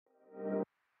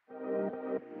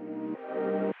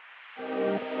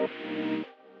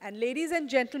And ladies and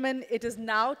gentlemen, it is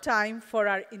now time for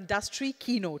our industry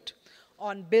keynote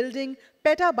on building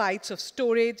petabytes of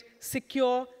storage,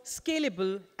 secure,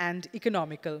 scalable, and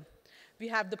economical. We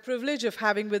have the privilege of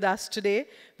having with us today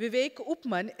Vivek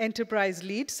Upman, Enterprise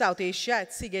Lead, South Asia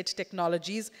at Seagate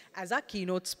Technologies, as our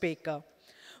keynote speaker.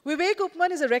 Vivek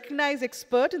Upman is a recognized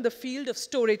expert in the field of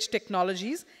storage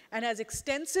technologies and has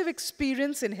extensive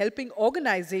experience in helping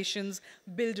organizations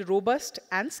build robust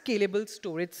and scalable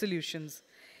storage solutions.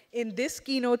 In this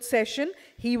keynote session,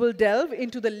 he will delve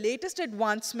into the latest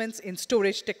advancements in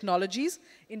storage technologies,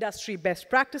 industry best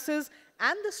practices,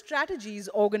 and the strategies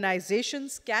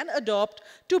organizations can adopt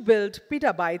to build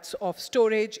petabytes of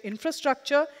storage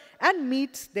infrastructure and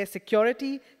meet their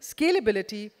security,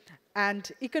 scalability,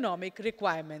 and economic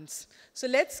requirements. So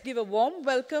let's give a warm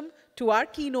welcome to our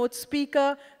keynote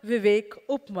speaker, Vivek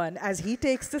Upman, as he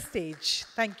takes the stage.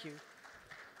 Thank you.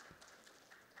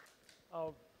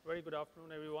 Very good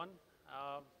afternoon, everyone.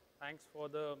 Thanks for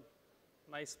the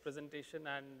nice presentation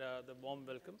and the warm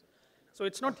welcome. So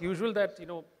it's not usual that,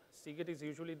 Seagate is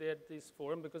usually there at this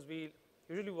forum because we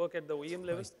usually work at the OEM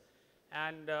level.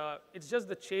 And it's just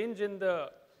the change in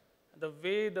the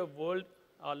way the world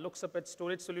looks up at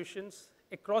storage solutions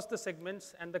across the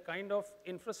segments and the kind of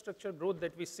infrastructure growth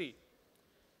that we see,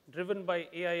 driven by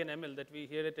AI and ML that we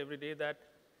hear it every day, that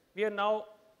we are now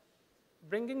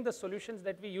bringing the solutions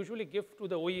that we usually give to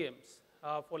the OEMs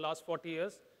for last 40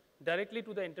 years directly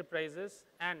to the enterprises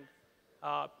and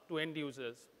to end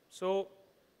users. So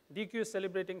DQ is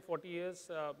celebrating 40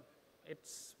 years.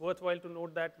 It's worthwhile to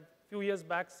note that a few years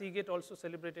back, Seagate also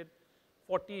celebrated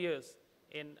 40 years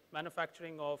in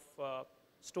manufacturing of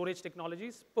storage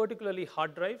technologies, particularly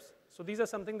hard drives. So these are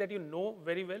something that you know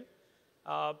very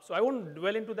well. So I won't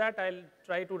dwell into that. I'll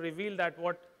try to reveal that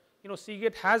what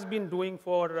Seagate has been doing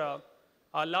for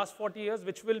last 40 years,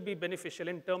 which will be beneficial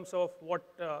in terms of what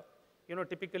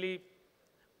typically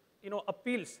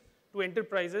appeals to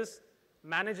enterprises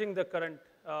managing the current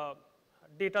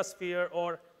data sphere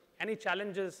or any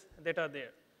challenges that are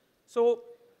there. So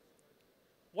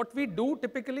what we do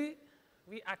typically,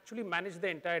 we actually manage the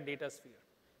entire data sphere,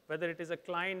 whether it is a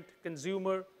client,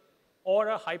 consumer, or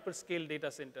a hyperscale data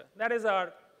center. That is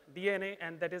our DNA,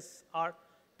 and that is our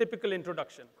typical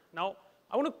introduction. Now,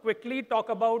 I want to quickly talk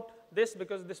about this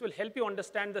because this will help you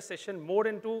understand the session more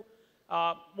into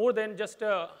more than just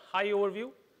a high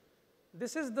overview.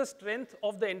 This is the strength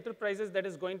of the enterprises that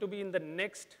is going to be in the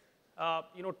next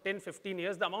 10, 15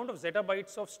 years, the amount of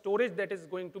zettabytes of storage that is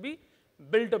going to be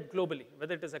built up globally,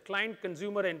 whether it is a client,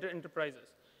 consumer,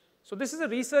 enterprises. So this is a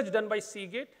research done by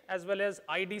Seagate as well as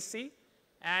IDC.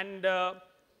 And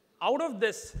out of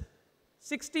this,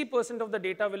 60% of the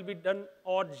data will be done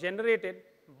or generated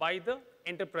by the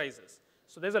enterprises.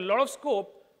 So there's a lot of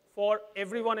scope for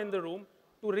everyone in the room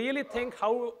to really think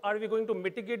how are we going to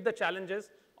mitigate the challenges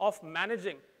of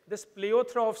managing this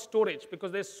plethora of storage,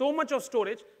 because there's so much of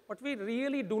storage, but we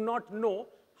really do not know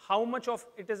how much of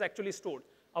it is actually stored,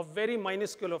 a very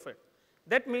minuscule of it.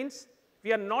 That means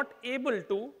we are not able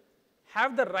to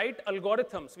have the right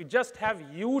algorithms. We just have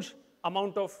huge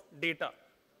amount of data.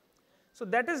 So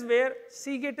that is where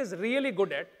Seagate is really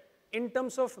good at in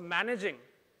terms of managing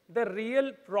the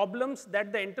real problems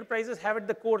that the enterprises have at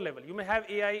the core level. You may have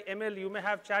AI, ML, you may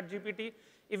have ChatGPT.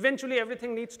 Eventually,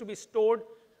 everything needs to be stored,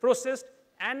 processed,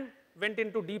 and went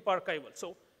into deep archival.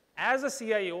 So as a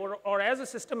CIO or as a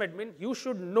system admin, you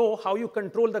should know how you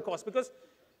control the cost, because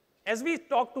as we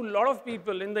talk to a lot of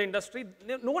people in the industry,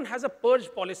 no one has a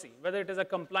purge policy, whether it is a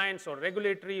compliance or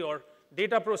regulatory or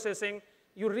data processing.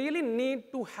 You really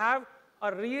need to have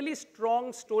a really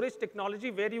strong storage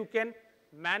technology where you can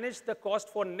manage the cost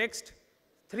for next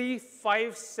 3,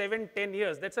 5, 7, 10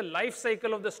 years. That's a life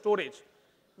cycle of the storage,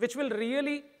 which will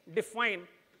really define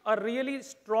a really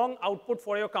strong output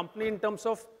for your company in terms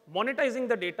of monetizing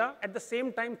the data, at the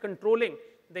same time controlling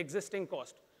the existing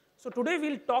cost. So today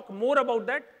we'll talk more about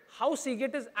that, how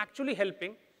Seagate is actually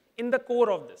helping in the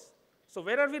core of this. So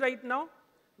where are we right now?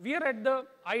 We are at the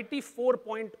IT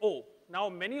 4.0. Now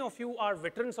many of you are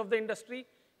veterans of the industry.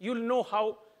 You'll know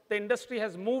how the industry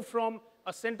has moved from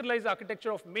a centralized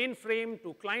architecture of mainframe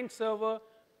to client server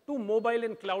to mobile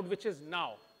and cloud, which is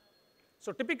now.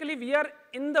 So typically we are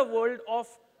in the world of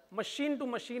machine to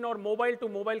machine or mobile to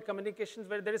mobile communications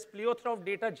where there is plethora of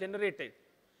data generated.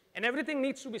 And everything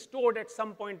needs to be stored at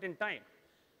some point in time.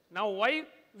 Now, why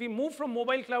we moved from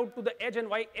mobile cloud to the edge and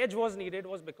why edge was needed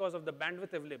was because of the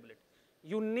bandwidth availability.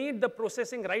 You need the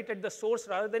processing right at the source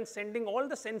rather than sending all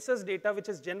the sensors data which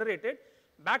is generated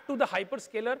back to the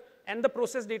hyperscaler and the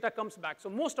process data comes back. So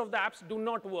most of the apps do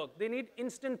not work. They need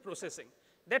instant processing.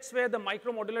 That's where the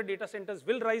micro modular data centers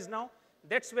will rise now.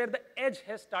 that's where the edge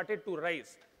has started to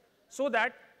rise, so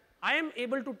that I am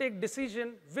able to take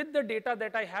decision with the data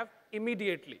that I have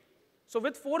immediately. So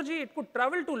with 4G, it could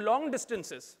travel to long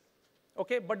distances,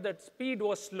 okay, but the speed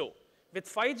was slow. With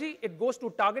 5G, it goes to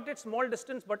targeted small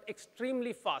distance, but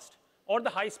extremely fast, or the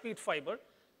high-speed fiber.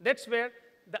 That's where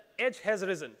the edge has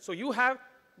risen. So you have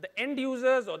the end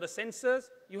users or the sensors,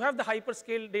 you have the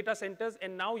hyperscale data centers,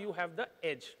 and now you have the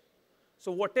edge.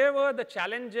 So whatever the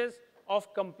challenges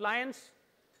of compliance,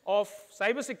 of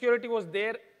cybersecurity was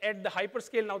there at the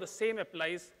hyperscale, now the same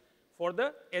applies for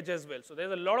the edge as well. So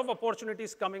there's a lot of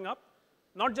opportunities coming up,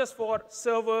 not just for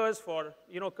servers, for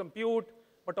compute,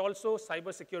 but also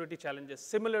cybersecurity challenges,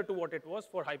 similar to what it was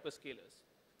for hyperscalers.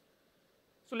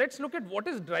 So let's look at what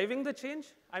is driving the change.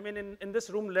 I mean, in this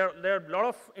room, there are a lot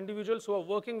of individuals who are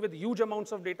working with huge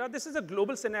amounts of data. This is a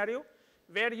global scenario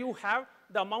where you have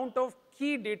the amount of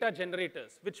key data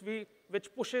generators, which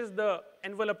pushes the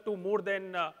envelope to more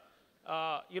than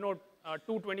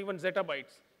 221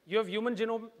 zettabytes. You have human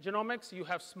genomics, you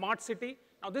have smart city.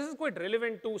 Now, this is quite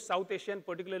relevant to South Asia and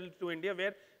particularly to India,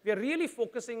 where we are really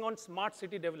focusing on smart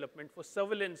city development for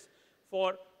surveillance,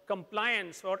 for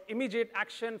compliance, for immediate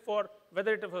action, for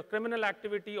whether it is a criminal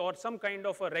activity or some kind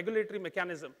of a regulatory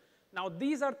mechanism. Now,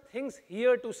 these are things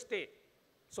here to stay.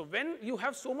 So when you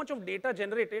have so much of data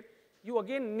generated, you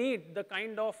again need the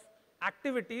kind of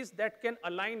activities that can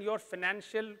align your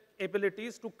financial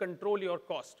abilities to control your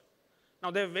cost.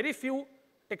 Now, there are very few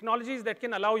technologies that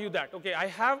can allow you that. Okay, I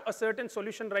have a certain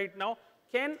solution right now.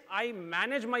 Can I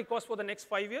manage my cost for the next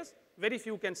 5 years? Very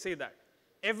few can say that.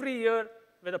 Every year,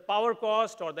 whether power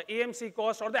cost or the AMC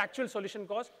cost or the actual solution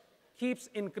cost keeps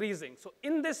increasing. So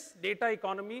in this data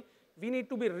economy, we need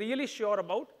to be really sure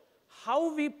about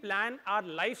how we plan our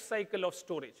life cycle of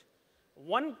storage.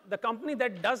 The company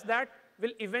that does that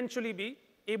will eventually be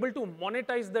able to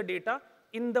monetize the data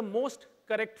in the most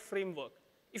correct framework.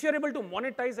 If you're able to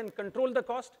monetize and control the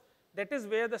cost, that is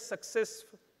where the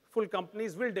successful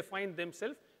companies will define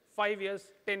themselves 5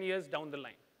 years, 10 years down the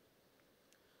line.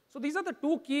 So these are the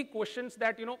two key questions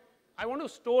that, I want to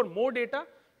store more data,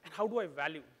 and how do I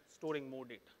value storing more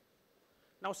data?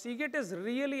 Now, Seagate is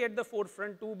really at the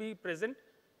forefront to be present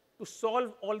to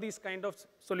solve all these kind of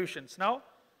solutions. Now,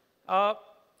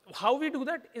 how we do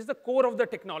that is the core of the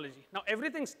technology. Now,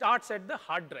 everything starts at the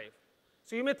hard drive.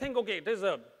 So you may think, okay, it is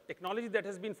a technology that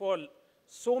has been for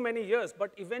so many years,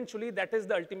 but eventually that is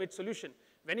the ultimate solution.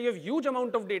 When you have huge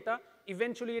amount of data,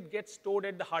 eventually it gets stored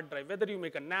at the hard drive. Whether you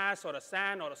make a NAS or a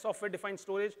SAN or a software-defined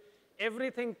storage,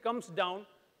 everything comes down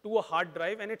to a hard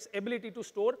drive and its ability to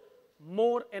store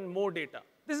more and more data.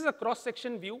 This is a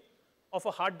cross-section view of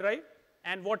a hard drive,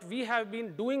 and what we have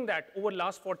been doing that over the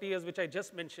last 40 years, which I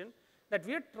just mentioned, that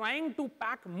we are trying to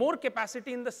pack more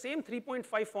capacity in the same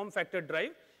 3.5 form factor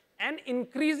drive and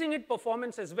increasing its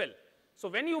performance as well. So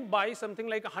when you buy something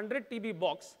like a 100 TB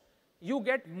box, you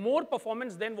get more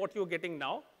performance than what you're getting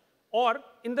now. Or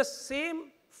in the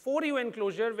same 4U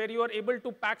enclosure where you are able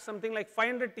to pack something like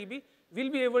 500 TB,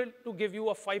 we'll be able to give you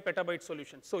a 5 petabyte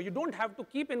solution. So you don't have to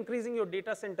keep increasing your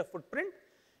data center footprint.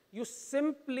 You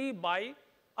simply buy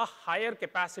a higher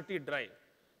capacity drive.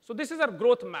 So this is our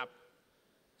growth map.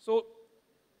 So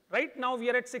right now we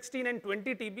are at 16 and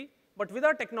 20 TB, but with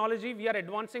our technology, we are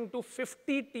advancing to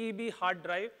 50 TB hard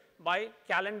drive by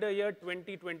calendar year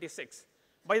 2026.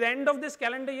 By the end of this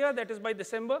calendar year, that is by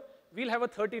December, we'll have a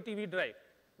 30 TB drive.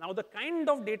 Now, the kind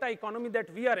of data economy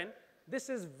that we are in, this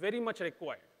is very much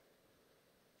required.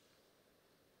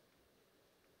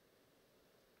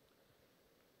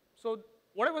 So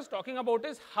what I was talking about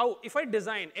is how, if I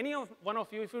design, one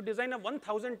of you, if you design a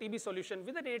 1000 TB solution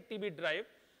with an 8 TB drive,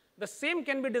 the same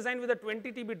can be designed with a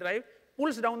 20 TB drive,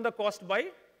 pulls down the cost by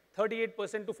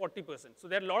 38% to 40%. So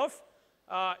there are a lot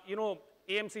of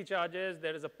AMC charges,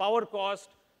 there is a power cost,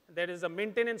 there is a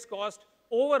maintenance cost.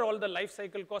 Overall, the life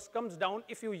cycle cost comes down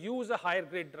if you use a higher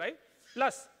grade drive.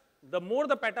 Plus, the more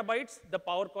the petabytes, the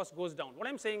power cost goes down. What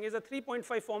I'm saying is a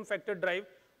 3.5 form factor drive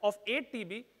of 8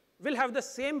 TB will have the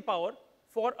same power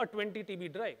for a 20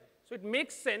 TB drive. So it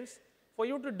makes sense for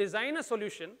you to design a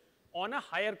solution on a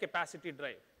higher capacity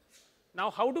drive. Now,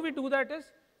 how do we do that is,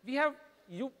 we have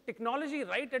technology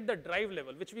right at the drive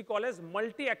level, which we call as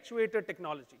multi-actuator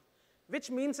technology. Which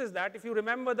means is that, if you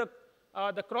remember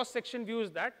the cross-section view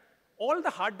is that, all the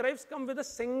hard drives come with a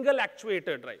single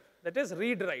actuator drive, that is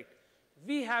read-write.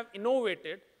 We have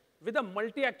innovated with a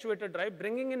multi-actuator drive,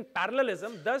 bringing in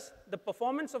parallelism, thus the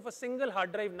performance of a single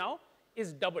hard drive now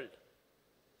is doubled.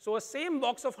 So a same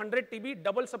box of 100 TB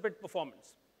doubles up its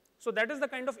performance. So that is the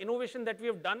kind of innovation that we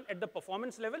have done at the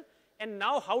performance level. And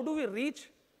now how do we reach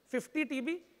 50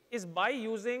 TB is by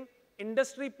using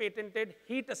industry-patented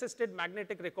heat-assisted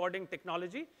magnetic recording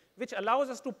technology, which allows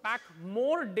us to pack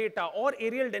more data or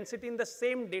areal density in the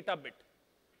same data bit.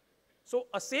 So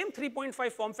a same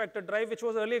 3.5 form factor drive, which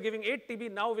was earlier giving 8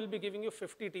 TB, now will be giving you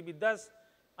 50 TB, thus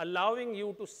allowing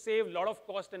you to save a lot of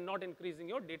cost and not increasing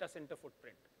your data center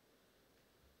footprint.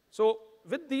 So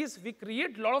with these, we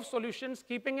create a lot of solutions,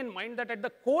 keeping in mind that at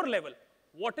the core level,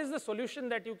 what is the solution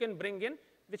that you can bring in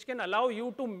which can allow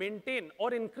you to maintain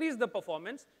or increase the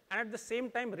performance and at the same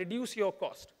time reduce your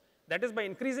cost. That is by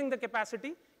increasing the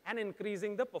capacity and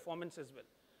increasing the performance as well.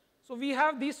 So we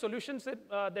have these solutions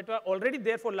that were already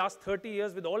there for last 30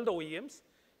 years with all the OEMs.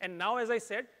 And now, as I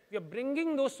said, we are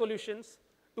bringing those solutions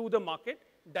to the market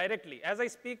directly. As I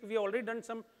speak, we have already done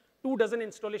some 24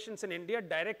 installations in India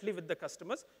directly with the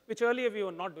customers, which earlier we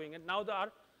were not doing. And now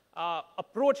our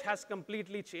approach has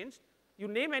completely changed. You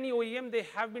name any OEM, they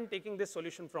have been taking this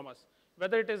solution from us,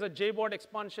 whether it is a JBOD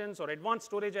expansions or advanced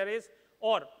storage arrays,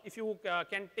 or if you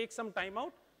can take some time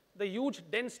out, the huge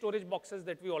dense storage boxes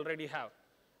that we already have.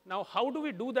 Now, how do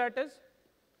we do that is,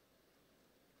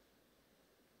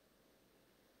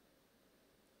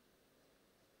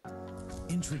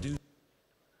 introduce.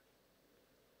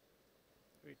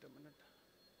 Wait a minute.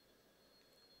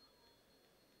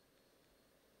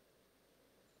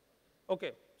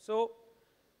 Okay, so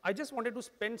I just wanted to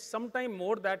spend some time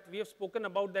more that we have spoken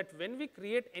about that when we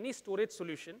create any storage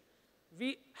solution,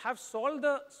 we have solved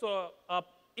the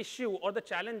issue or the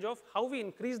challenge of how we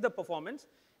increase the performance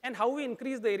and how we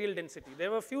increase the areal density. There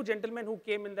were a few gentlemen who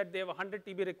came in that they have a 100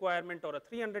 TB requirement or a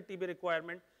 300 TB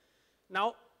requirement.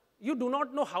 Now, you do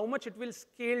not know how much it will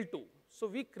scale to. So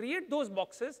we create those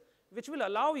boxes which will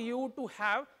allow you to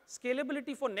have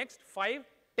scalability for next 5,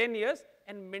 10 years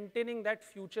and maintaining that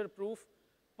future-proof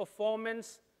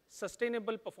performance,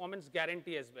 sustainable performance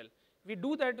guarantee as well. We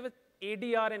do that with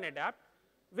ADR and ADAPT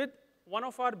with one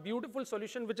of our beautiful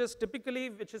solution which is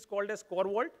called as Core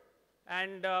Vault.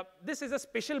 And this is a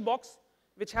special box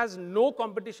which has no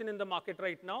competition in the market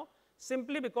right now,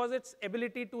 simply because its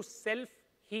ability to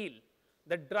self-heal.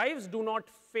 The drives do not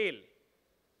fail.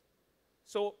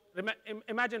 So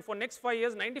imagine for next 5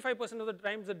 years, 95% of the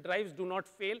times the drives do not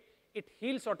fail. It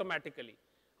heals automatically.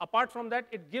 Apart from that,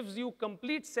 it gives you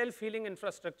complete self-healing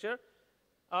infrastructure,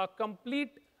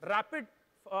 complete rapid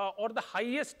or the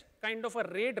highest kind of a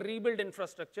RAID rebuild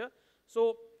infrastructure.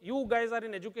 So you guys are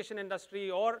in education industry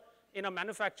or in a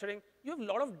manufacturing, you have a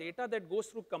lot of data that goes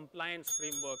through compliance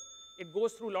framework. It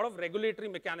goes through a lot of regulatory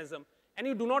mechanism. And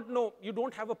you do not know, you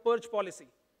don't have a purge policy.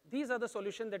 These are the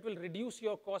solutions that will reduce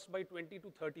your cost by 20 to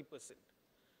 30%.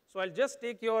 So I'll just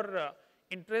take your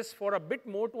interest for a bit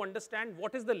more to understand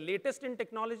what is the latest in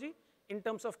technology in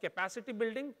terms of capacity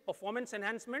building, performance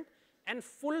enhancement, and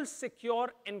full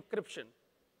secure encryption.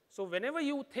 So whenever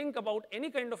you think about any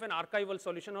kind of an archival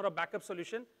solution or a backup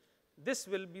solution, this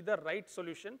will be the right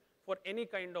solution for any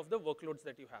kind of the workloads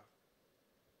that you have.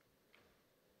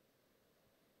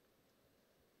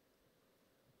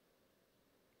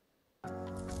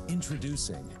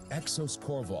 Introducing Exos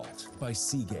Core Vault by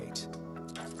Seagate,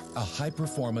 a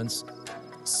high-performance,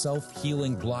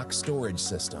 self-healing block storage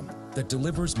system that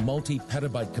delivers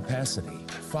multi-petabyte capacity,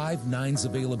 5 nines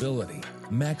availability,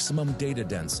 maximum data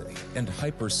density, and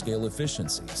hyperscale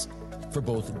efficiencies for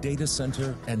both data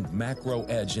center and macro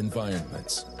edge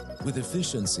environments. With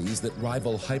efficiencies that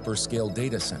rival hyperscale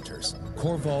data centers,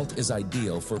 Core Vault is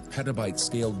ideal for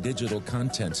petabyte-scale digital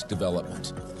content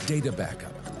development, data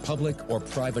backup, public or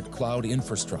private cloud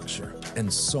infrastructure,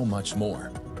 and so much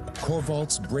more. Core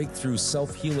Vault's breakthrough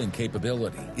self-healing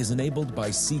capability is enabled by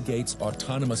Seagate's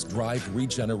Autonomous Drive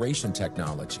Regeneration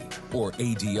Technology, or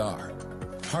ADR.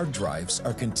 Hard drives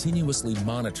are continuously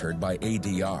monitored by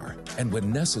ADR, and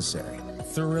when necessary,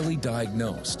 thoroughly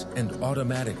diagnosed and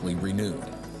automatically renewed.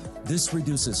 This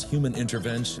reduces human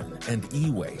intervention and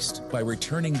e-waste by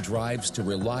returning drives to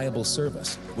reliable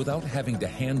service without having to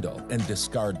handle and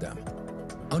discard them.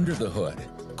 Under the hood,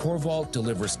 Core Vault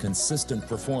delivers consistent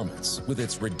performance with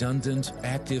its redundant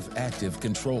active-active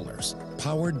controllers,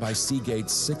 powered by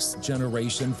Seagate's 6th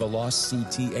generation Veloce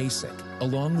CT ASIC,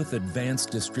 along with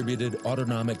advanced distributed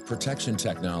autonomic protection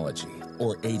technology,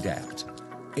 or ADAPT.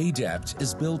 ADAPT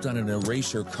is built on an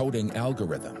erasure coding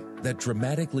algorithm that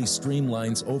dramatically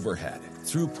streamlines overhead,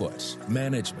 throughput,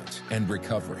 management, and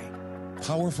recovery.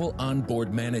 Powerful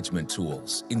onboard management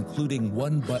tools, including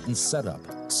one-button setup,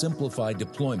 simplified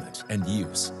deployment, and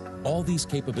use. All these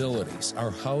capabilities are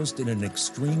housed in an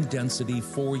extreme density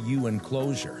 4U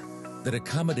enclosure that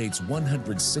accommodates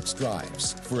 106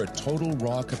 drives for a total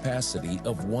raw capacity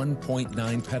of 1.9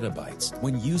 petabytes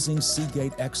when using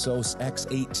Seagate Exos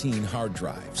X18 hard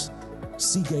drives.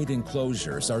 Seagate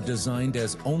enclosures are designed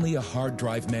as only a hard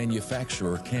drive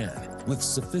manufacturer can, with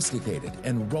sophisticated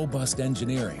and robust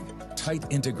engineering, tight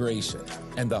integration,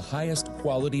 and the highest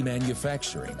quality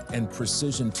manufacturing and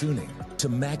precision tuning to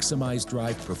maximize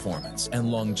drive performance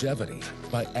and longevity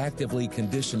by actively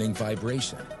conditioning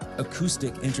vibration,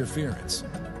 acoustic interference,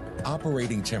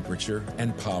 operating temperature,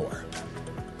 and power.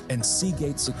 And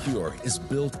Seagate Secure is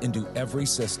built into every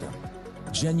system.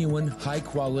 Genuine,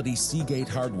 high-quality Seagate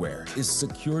hardware is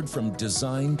secured from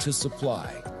design to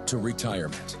supply to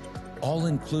retirement. All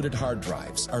included hard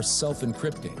drives are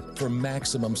self-encrypting for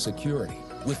maximum security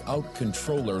without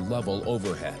controller-level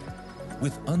overhead.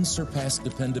 With unsurpassed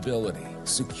dependability,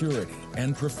 security,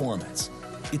 and performance,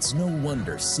 it's no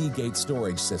wonder Seagate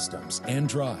storage systems and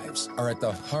drives are at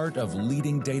the heart of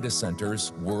leading data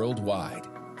centers worldwide.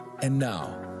 And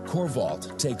now,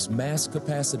 CoreVault takes mass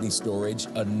capacity storage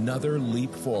another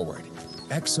leap forward.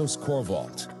 Exos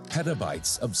CoreVault,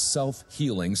 petabytes of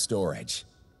self-healing storage.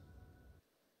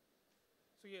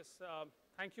 So yes,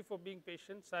 thank you for being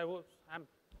patient. I'm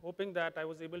hoping that I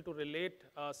was able to relate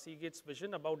Seagate's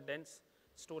vision about dense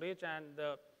storage and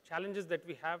the challenges that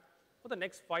we have for the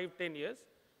next 5-10 years.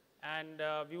 And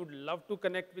we would love to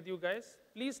connect with you guys.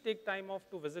 Please take time off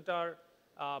to visit our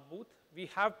booth. We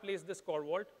have placed this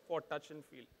CoreVault for touch and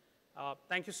feel.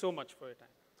 Thank you so much for your time.